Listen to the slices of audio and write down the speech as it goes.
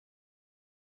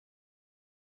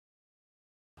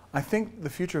I think the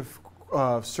future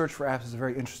of search for apps is a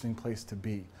very interesting place to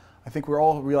be. I think we're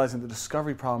all realizing the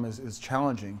discovery problem is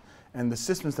challenging, and the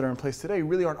systems that are in place today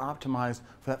really aren't optimized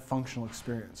for that functional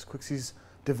experience. Quixey's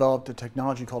developed a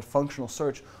technology called functional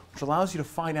search, which allows you to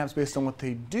find apps based on what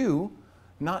they do,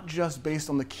 not just based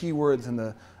on the keywords and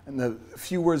the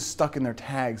few words stuck in their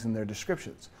tags and their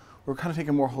descriptions. We're kind of taking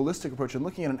a more holistic approach and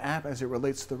looking at an app as it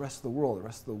relates to the rest of the world, the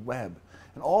rest of the web,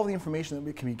 and all the information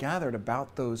that can be gathered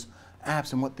about those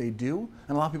apps and what they do,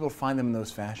 and allow people to find them in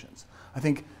those fashions. I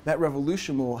think that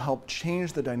revolution will help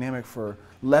change the dynamic for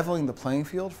leveling the playing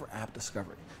field for app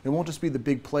discovery. It won't just be the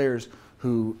big players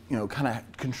who kind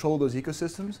of control those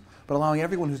ecosystems, but allowing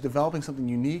everyone who's developing something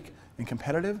unique and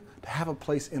competitive to have a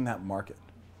place in that market.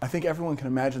 I think everyone can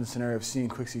imagine the scenario of seeing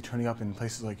Quixey turning up in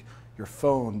places like your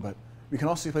phone, but we can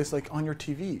also see places like on your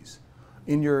TVs.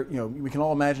 In your, we can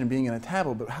all imagine being in a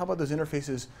tablet, but how about those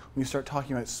interfaces when you start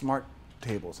talking about smart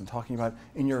tables and talking about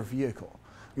in your vehicle?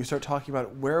 You start talking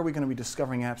about where are we going to be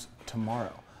discovering apps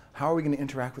tomorrow? How are we going to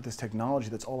interact with this technology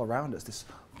that's all around us, this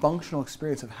functional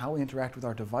experience of how we interact with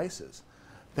our devices?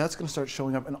 That's going to start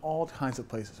showing up in all kinds of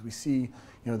places. We see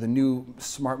the new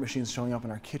smart machines showing up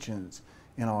in our kitchens,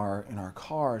 in our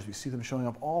cars. We see them showing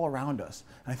up all around us.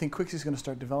 And I think Quixey is going to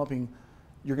start developing,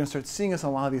 you're going to start seeing us in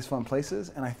a lot of these fun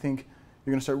places, and I think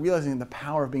you're going to start realizing the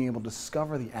power of being able to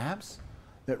discover the apps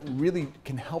that really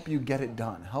can help you get it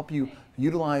done, help you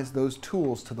utilize those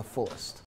tools to the fullest.